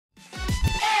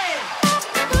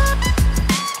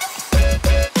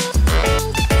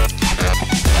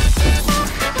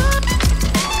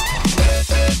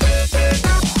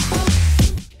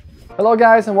Hello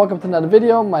guys and welcome to another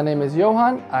video. My name is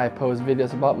Johan. I post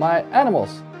videos about my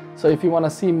animals. So if you want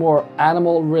to see more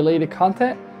animal related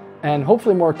content and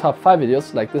hopefully more top 5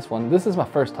 videos like this one. This is my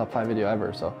first top 5 video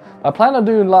ever, so I plan on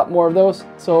doing a lot more of those.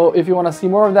 So if you want to see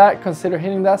more of that, consider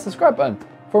hitting that subscribe button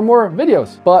for more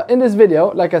videos. But in this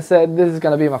video, like I said, this is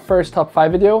gonna be my first top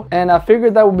 5 video, and I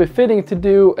figured that would be fitting to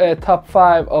do a top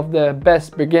 5 of the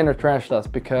best beginner tarantulas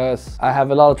because I have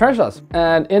a lot of tarantulas,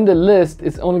 and in the list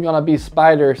it's only gonna be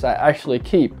spiders I actually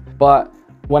keep. But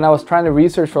when I was trying to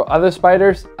research for other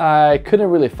spiders, I couldn't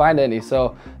really find any,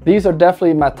 so these are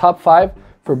definitely my top 5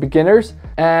 for beginners.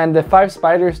 And the 5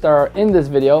 spiders that are in this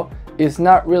video is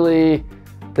not really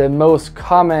the most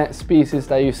common species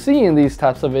that you see in these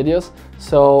types of videos,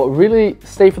 so really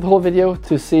stay for the whole video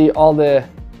to see all the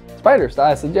spiders that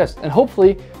I suggest, and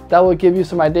hopefully that will give you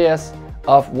some ideas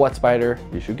of what spider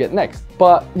you should get next.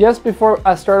 But just before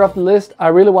I start off the list, I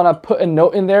really want to put a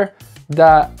note in there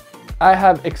that I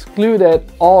have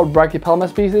excluded all Brachypelma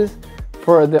species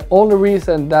for the only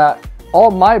reason that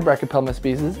all my Brachypelma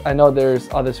species, I know there's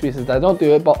other species that don't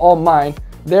do it, but all mine,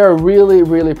 they're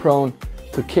really prone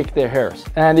to kick their hairs.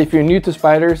 And if you're new to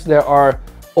spiders, there are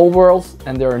old worlds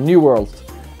and there are new worlds,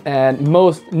 and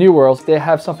most new worlds, they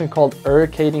have something called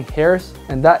irritating hairs,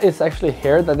 and that is actually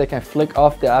hair that they can flick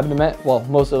off the abdomen. Well,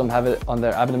 most of them have it on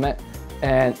their abdomen,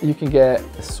 and you can get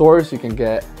sores, you can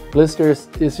get blisters.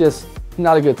 It's just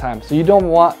not a good time, so you don't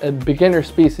want a beginner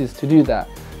species to do that.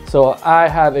 So I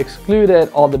have excluded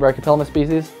all the Brachypelma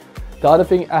species. The other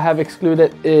thing I have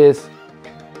excluded is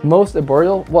most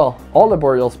arboreal, well, all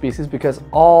arboreal species, because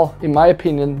all, in my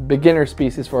opinion, beginner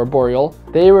species for arboreal,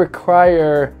 they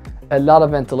require a lot of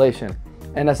ventilation,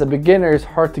 and as a beginner it's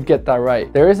hard to get that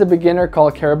right. There is a beginner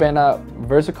called Carabana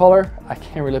versicolor. I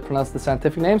can't really pronounce the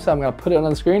scientific name, so I'm gonna put it on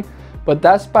the screen, but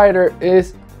that spider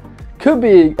could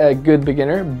be a good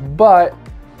beginner, but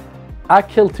I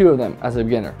killed 2 of them as a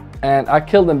beginner, and I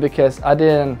killed them because I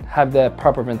didn't have the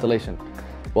proper ventilation.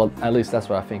 Well, at least that's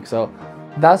what I think. So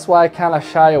that's why I kind of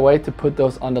shy away to put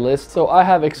those on the list. So I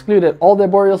have excluded all the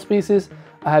arboreal species,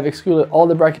 I have excluded all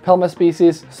the Brachypelma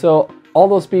species, so all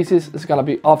those species is going to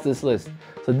be off this list.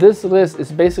 So this list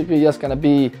is basically just going to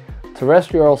be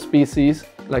terrestrial species,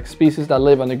 like species that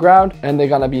live on the ground, and they're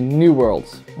going to be new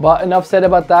worlds. But enough said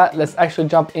about that, let's actually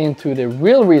jump into the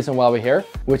real reason why we're here,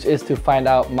 which is to find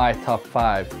out my top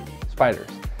 5 spiders.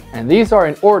 And these are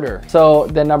in order. So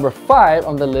the number 5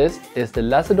 on the list is the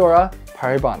Lacidora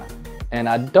paribana. And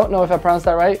I don't know if I pronounced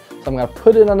that right, so I'm gonna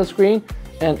put it on the screen.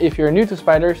 And if you're new to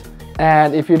spiders,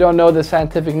 and if you don't know the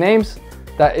scientific names,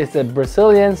 that is the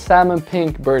Brazilian salmon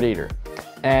pink bird eater.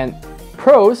 And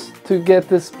pros to get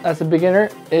this as a beginner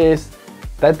is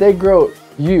that they grow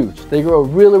huge. They grow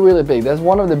really big. That's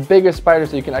one of the biggest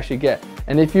spiders that you can actually get.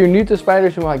 And if you're new to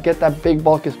spiders, you want to get that big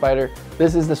bulky spider,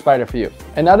 this is the spider for you.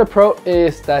 Another pro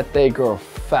is that they grow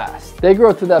fast. They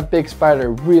grow to that big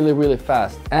spider really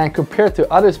fast. And compared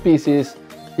to other species,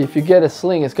 if you get a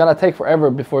sling, it's gonna take forever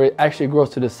before it actually grows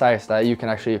to the size that you can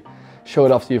actually show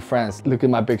it off to your friends. Look at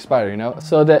my big spider, you know?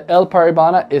 So the L.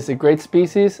 paribana is a great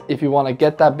species if you want to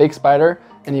get that big spider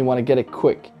and you want to get it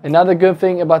quick. Another good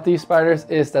thing about these spiders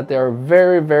is that they are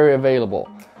very available.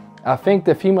 I think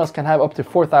the females can have up to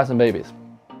 4,000 babies.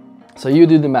 So you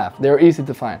do the math, they're easy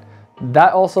to find.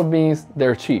 That also means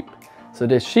they're cheap. So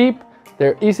they're cheap,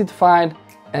 they're easy to find,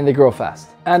 and they grow fast.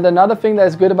 And another thing that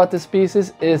is good about this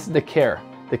species is the care.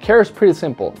 The care is pretty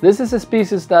simple. This is a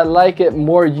species that like it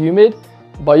more humid,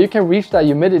 but you can reach that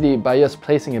humidity by just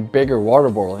placing a bigger water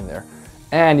bowl in there.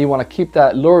 And you want to keep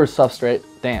that lower substrate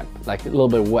damp, like a little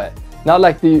bit wet. Not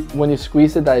like when you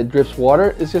squeeze it that it drips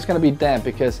water, it's just going to be damp,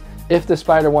 because if the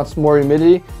spider wants more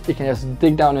humidity, it can just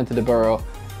dig down into the burrow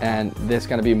and there's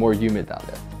going to be more humid down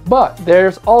there. But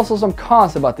there's also some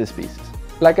cons about this species.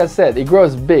 Like I said, it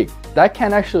grows big. That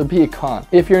can actually be a con.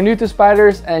 If you're new to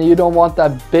spiders and you don't want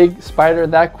that big spider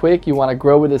that quick, you want to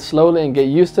grow with it slowly and get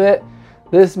used to it,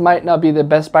 this might not be the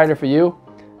best spider for you.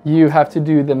 You have to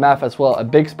do the math as well. A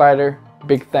big spider,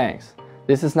 big fangs.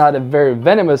 This is not a very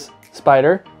venomous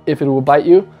spider. If it will bite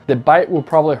you, the bite will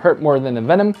probably hurt more than the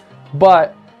venom,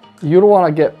 but you don't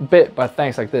want to get bit by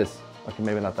fangs like this. Okay,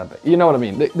 maybe not that big. You know what I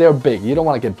mean? They're big. You don't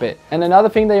want to get bit. And another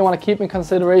thing that you want to keep in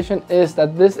consideration is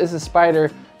that this is a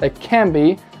spider that can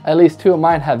be, at least 2 of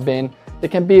mine have been, they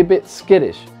can be a bit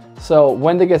skittish. So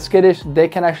when they get skittish, they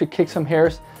can actually kick some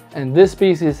hairs, and this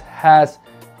species has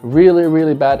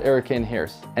really bad irritating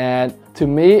hairs. And to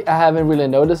me, I haven't really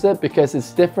noticed it because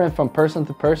it's different from person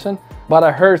to person, but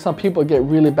I heard some people get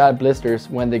really bad blisters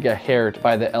when they get haired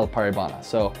by the L. paribana.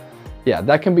 So yeah,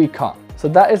 that can be con. So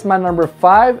that is my number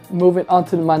 5. Moving on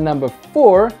to my number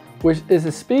 4, which is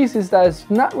a species that is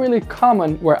not really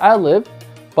common where I live,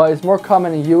 but it's more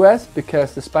common in US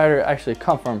because the spider actually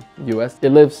comes from US. It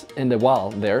lives in the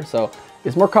wild there, so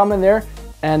it's more common there.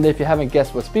 And if you haven't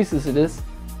guessed what species it is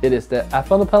the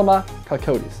Aphonopelma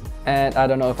calcodes. And I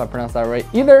don't know if I pronounced that right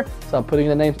either, so I'm putting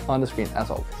the names on the screen as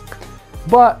always.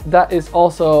 But that is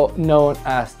also known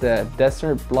as the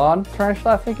desert blonde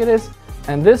tarantula, I think it is.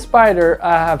 And this spider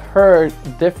I have heard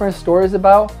different stories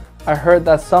about. I heard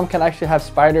that some can actually have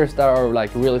spiders that are like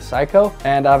really psycho,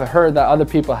 and I've heard that other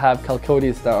people have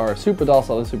calcodes that are super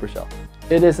docile and super shelf.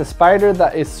 It is a spider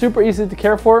that is super easy to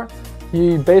care for.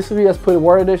 You basically just put a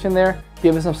water dish in there,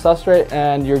 give it some substrate,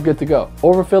 and you're good to go.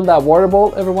 Overfill that water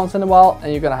bowl every once in a while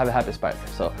and you're gonna have a happy spider.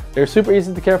 So they're super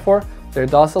easy to care for. They're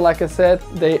docile, like I said.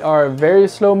 They are very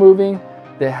slow moving.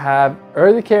 They have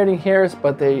early carrying hairs,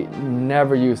 but they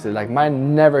never use it. Like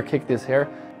mine never kicked this hair.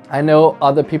 I know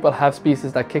other people have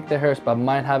species that kick their hairs, but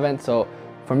mine haven't. So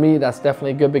for me, that's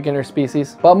definitely a good beginner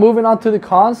species. But moving on to the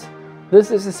cons,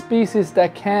 this is a species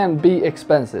that can be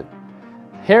expensive.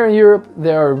 Here in Europe,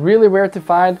 they are really rare to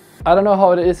find. I don't know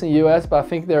how it is in US, but I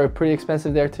think they're pretty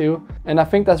expensive there too. And I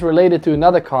think that's related to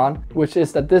another con, which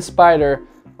is that this spider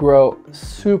grow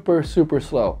super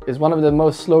slow. It's one of the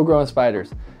most slow growing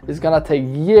spiders. It's gonna take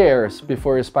years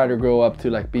before your spider grow up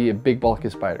to like be a big bulky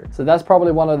spider. So that's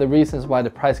probably one of the reasons why the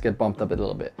price get bumped up a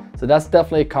little bit. So that's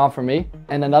definitely a con for me.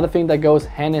 And another thing that goes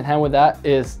hand in hand with that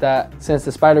is that since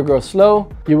the spider grows slow,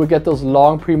 you will get those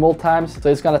long pre-molt times.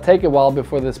 So it's gonna take a while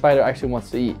before the spider actually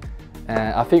wants to eat.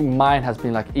 And I think mine has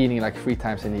been like eating like 3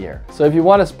 times in a year. So if you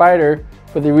want a spider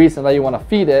for the reason that you want to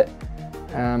feed it,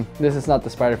 this is not the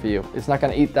spider for you. It's not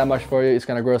going to eat that much for you. It's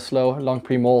going to grow slow, long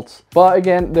pre-molts. But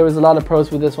again, there was a lot of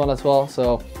pros with this one as well.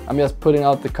 So I'm just putting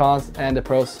out the cons and the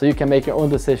pros so you can make your own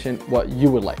decision what you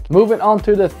would like. Moving on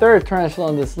to the third tarantula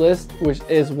on this list, which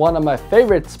is one of my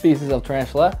favorite species of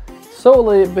tarantula,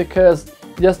 solely because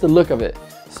just the look of it.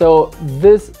 So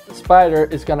this spider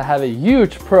is going to have a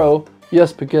huge pro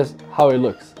just because how it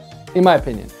looks, in my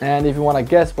opinion. And if you want to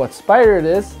guess what spider it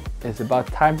is, it's about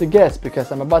time to guess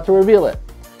because I'm about to reveal it.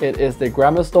 It is the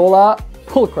Grammostola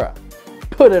pulchra.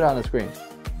 Put it on the screen.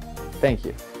 Thank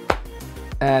you.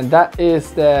 And that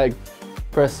is the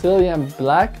Brazilian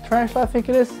black tarantula, I think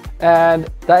it is. And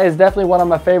that is definitely one of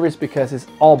my favorites because it's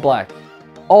all black.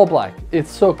 All black.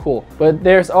 It's so cool. But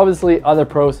there's obviously other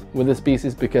pros with this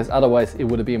species because otherwise it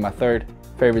would be my third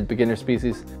favorite beginner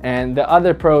species. And the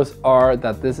other pros are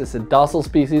that this is a docile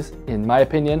species, in my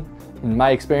opinion, in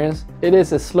my experience. It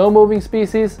is a slow moving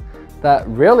species that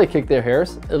rarely kick their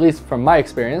hairs, at least from my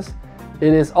experience.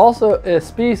 It is also a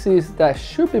species that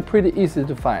should be pretty easy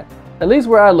to find. At least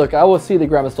where I look, I will see the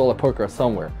Grammostola pulchra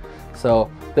somewhere. So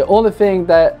the only thing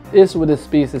that is with this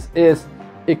species is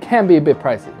it can be a bit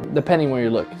pricey, depending where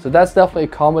you look. So that's definitely a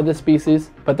con with this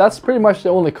species, but that's pretty much the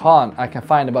only con I can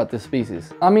find about this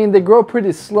species. I mean, they grow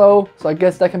pretty slow, so I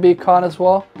guess that can be a con as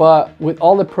well, but with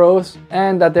all the pros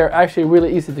and that they're actually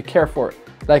really easy to care for.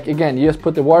 Like again, you just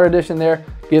put the water dish in there,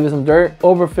 give it some dirt,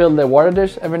 overfill the water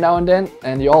dish every now and then,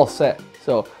 and you're all set.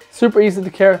 So super easy to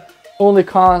care. Only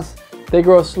cons, they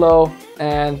grow slow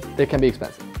and they can be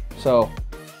expensive. So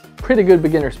pretty good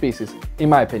beginner species, in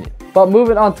my opinion. But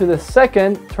moving on to the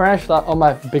second tarantula on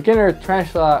my beginner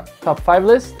tarantula top 5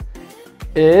 list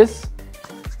is,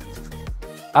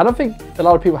 I don't think a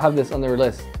lot of people have this on their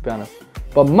list, to be honest,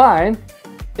 but mine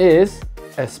is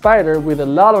a spider with a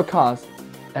lot of cons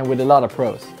and with a lot of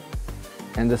pros.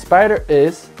 And the spider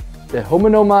is the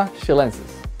Homonoma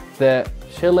chilensis, the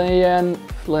Chilean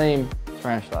flame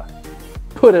tarantula.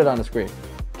 Put it on the screen,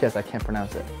 because I can't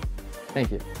pronounce it.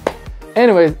 Thank you.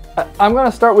 Anyways, I'm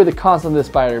gonna start with the cons on this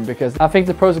spider because I think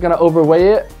the pros are gonna overweigh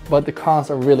it, but the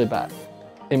cons are really bad,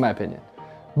 in my opinion.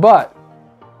 But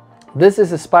this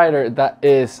is a spider that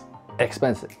is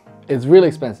expensive. It's really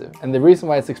expensive. And the reason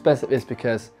why it's expensive is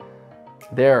because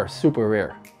they're super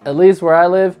rare. At least where I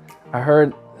live, I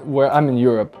heard, where I'm in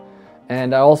Europe,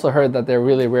 and I also heard that they're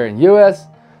really rare in US.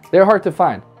 They're hard to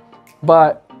find.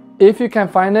 But if you can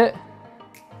find it,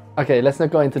 okay, let's not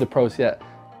go into the pros yet.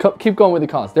 Keep going with the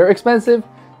cons. They're expensive,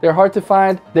 they're hard to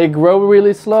find, they grow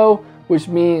really slow, which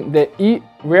means they eat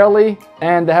rarely,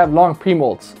 and they have long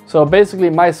pre-molts. So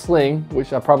basically my sling,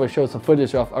 which I probably showed some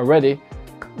footage of already,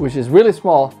 which is really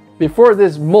small, before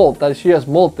this molt that she has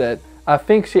molted, I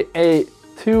think she ate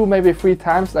 2, maybe 3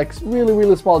 times, like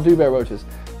really small dewberry roaches.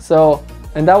 So,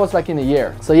 and that was like in a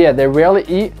year. So yeah, they rarely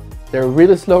eat, they're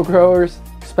really slow growers,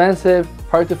 expensive,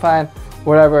 hard to find,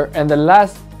 whatever. And the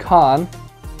last con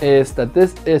is that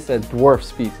this is a dwarf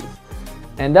species.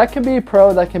 And that can be a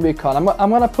pro, that can be a con. I'm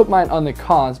gonna put mine on the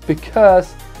cons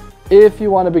because if you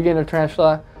want a beginner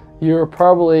tarantula, you're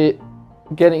probably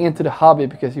getting into the hobby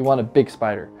because you want a big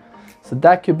spider. So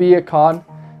that could be a con,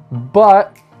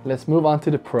 but let's move on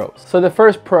to the pros. So the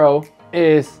first pro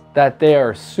is that they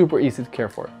are super easy to care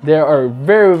for. They are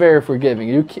very, very forgiving.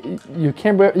 You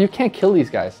can't kill these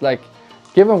guys. Like,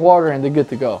 give them water and they're good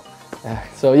to go.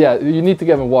 So yeah, you need to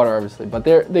give them water obviously, but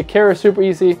they care super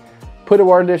easy. Put a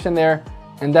water dish in there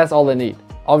and that's all they need.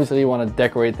 Obviously you want to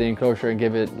decorate the enclosure and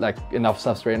give it like enough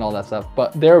substrate and all that stuff,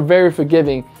 but they're very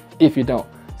forgiving if you don't.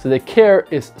 So the care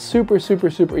is super, super,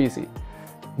 super easy.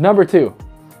 Number two,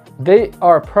 they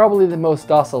are probably the most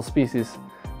docile species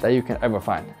that you can ever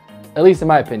find, at least in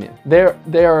my opinion.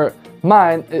 They are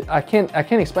mine. I can't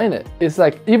explain it. It's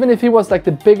like, even if he was like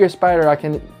the biggest spider I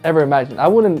can ever imagine, I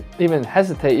wouldn't even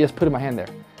hesitate just putting my hand there.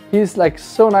 He's like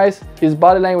so nice. His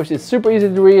body language is super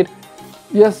easy to read.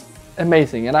 Just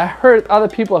amazing. And I heard other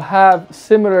people have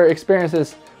similar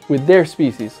experiences with their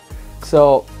species.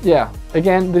 So yeah,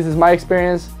 again, this is my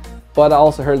experience, but I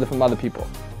also heard it from other people.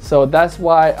 So that's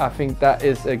why I think that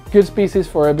is a good species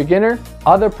for a beginner.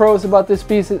 Other pros about this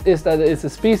species is that it's a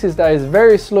species that is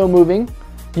very slow moving.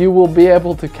 You will be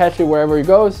able to catch it wherever it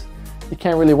goes. It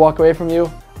can't really walk away from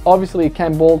you. Obviously it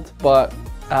can bolt, but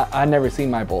I never seen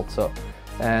my bolt. So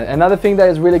another thing that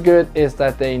is really good is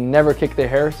that they never kick their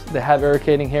hairs. They have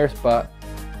irritating hairs, but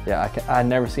yeah, I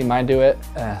never seen mine do it.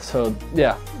 So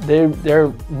yeah,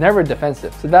 they're never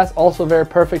defensive. So that's also very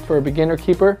perfect for a beginner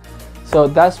keeper. So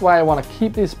that's why I want to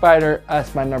keep this spider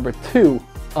as my number 2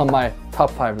 on my top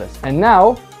 5 list. And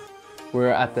now we're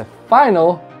at the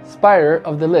final spider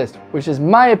of the list, which is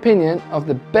my opinion of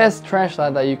the best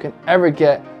tarantula that you can ever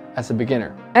get as a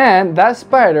beginner. And that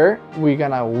spider, we're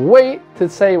gonna wait to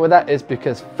say what that is,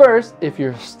 because first, if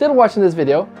you're still watching this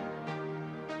video,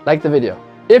 like the video.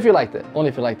 If you liked it, only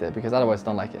if you liked it, because otherwise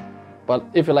don't like it. But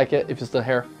if you like it, if you're still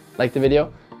here, like the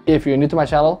video. If you're new to my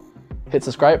channel, hit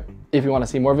subscribe if you want to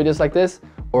see more videos like this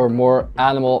or more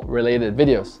animal related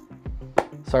videos.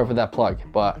 Sorry for that plug,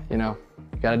 but you know,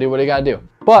 you gotta do what you gotta do.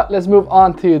 But let's move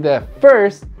on to the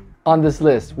first on this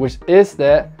list, which is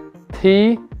the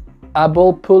T.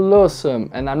 abulpulosum.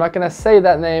 And I'm not gonna say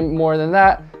that name more than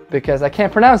that because I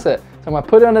can't pronounce it. So I'm gonna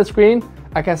put it on the screen.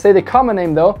 I can say the common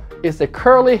name though is the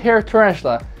curly hair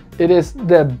tarantula. It is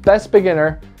the best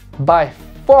beginner by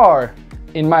far,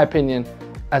 in my opinion,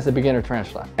 as a beginner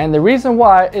tarantula. And the reason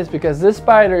why is because this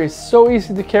spider is so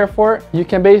easy to care for. You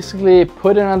can basically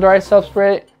put it on dry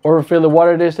substrate or refill the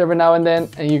water dish every now and then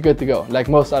and you're good to go, like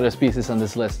most other species on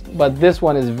this list. But this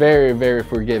one is very, very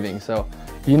forgiving, so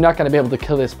you're not going to be able to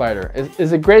kill this spider.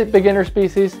 It's a great beginner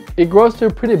species. It grows to a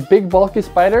pretty big bulky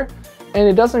spider and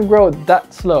it doesn't grow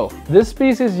that slow. This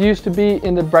species used to be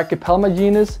in the Brachypelma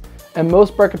genus, and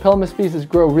most Brachypelma species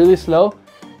grow really slow.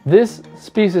 This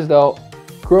species though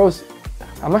grows,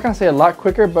 I'm not gonna say a lot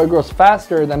quicker, but it grows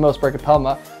faster than most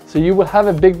Brachypelma. So you will have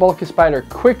a big bulky spider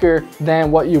quicker than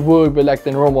what you would with like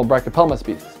the normal Brachypelma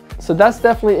species. So that's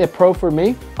definitely a pro for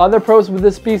me. Other pros with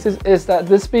this species is that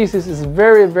this species is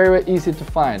very, very easy to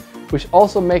find, which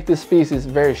also makes this species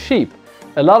very cheap.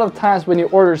 A lot of times when you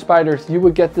order spiders, you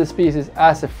will get this species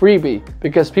as a freebie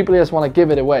because people just want to give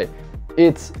it away.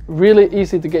 It's really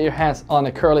easy to get your hands on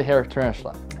a curly hair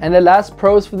tarantula. And the last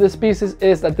pros for this species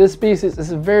is that this species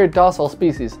is a very docile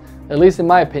species, at least in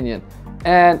my opinion.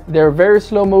 And they're very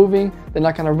slow moving, they're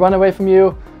not gonna run away from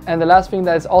you. And the last thing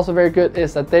that is also very good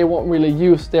is that they won't really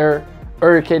use their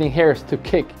irritating hairs to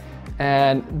kick.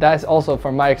 And that's also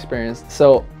from my experience.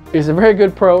 So it's a very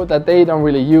good pro that they don't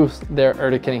really use their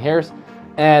irritating hairs.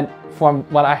 And from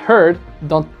what I heard,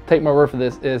 don't take my word for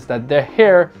this, is that their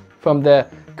hair from the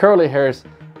curly hairs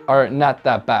are not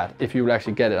that bad if you will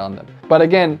actually get it on them. But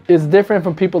again, it's different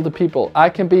from people to people. I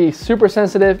can be super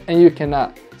sensitive and you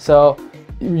cannot. So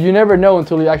you never know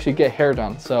until you actually get hair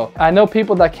done. So I know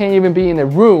people that can't even be in a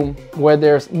room where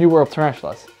there's New World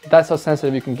tarantulas. That's how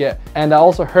sensitive you can get. And I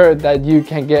also heard that you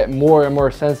can get more and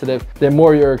more sensitive the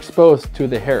more you're exposed to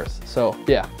the hairs. So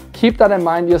yeah, keep that in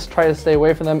mind. Just try to stay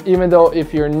away from them. Even though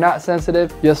if you're not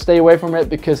sensitive, just stay away from it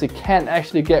because it can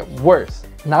actually get worse.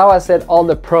 Now I said all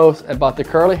the pros about the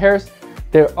curly hairs.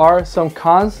 There are some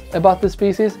cons about this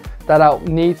species that I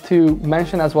need to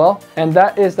mention as well. And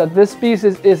that is that this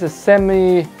species is a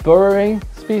semi-burrowing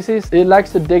species. It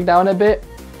likes to dig down a bit.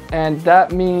 And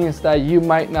that means that you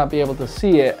might not be able to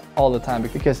see it all the time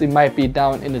because it might be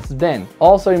down in its den.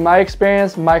 Also, in my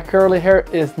experience, my curly hair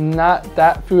is not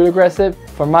that food aggressive.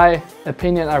 For my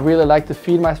opinion, I really like to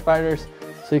feed my spiders.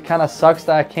 So it kind of sucks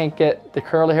that I can't get the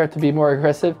curly hair to be more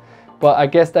aggressive. But I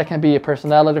guess that can be a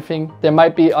personality thing. There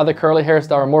might be other curly hairs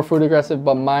that are more food aggressive,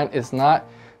 but mine is not.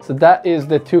 So that is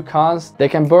the two cons. They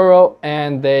can burrow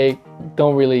and they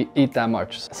don't really eat that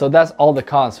much. So that's all the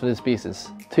cons for this species.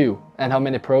 2. And how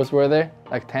many pros were there?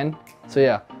 Like 10. So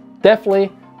yeah,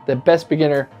 definitely the best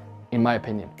beginner in my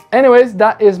opinion. Anyways,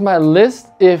 that is my list.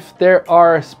 If there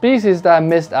are species that I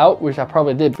missed out, which I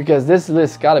probably did, because this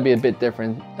list gotta be a bit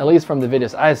different, at least from the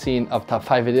videos I've seen of top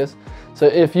 5 videos. So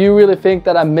if you really think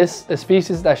that I missed a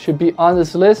species that should be on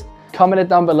this list, comment it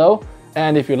down below.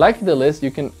 And if you like the list,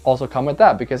 you can also comment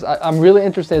that, because I'm really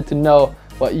interested to know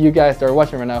what you guys that are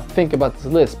watching right now think about this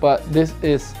list. But this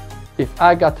is, if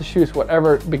I got to choose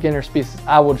whatever beginner species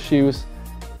I would choose,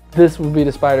 this would be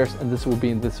the spiders and this would be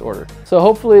in this order. So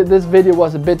hopefully this video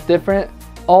was a bit different,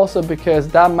 also because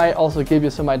that might also give you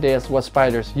some ideas what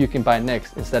spiders you can buy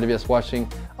next, instead of just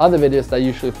watching other videos that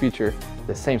usually feature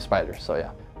the same spiders. So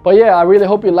yeah. But yeah, I really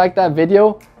hope you liked that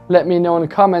video. Let me know in the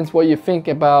comments what you think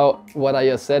about what I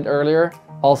just said earlier.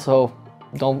 Also,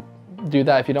 don't do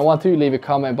that if you don't want to. Leave a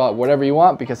comment about whatever you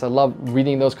want, because I love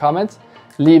reading those comments.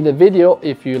 Leave the video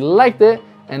if you liked it,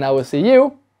 and I will see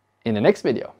you in the next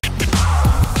video.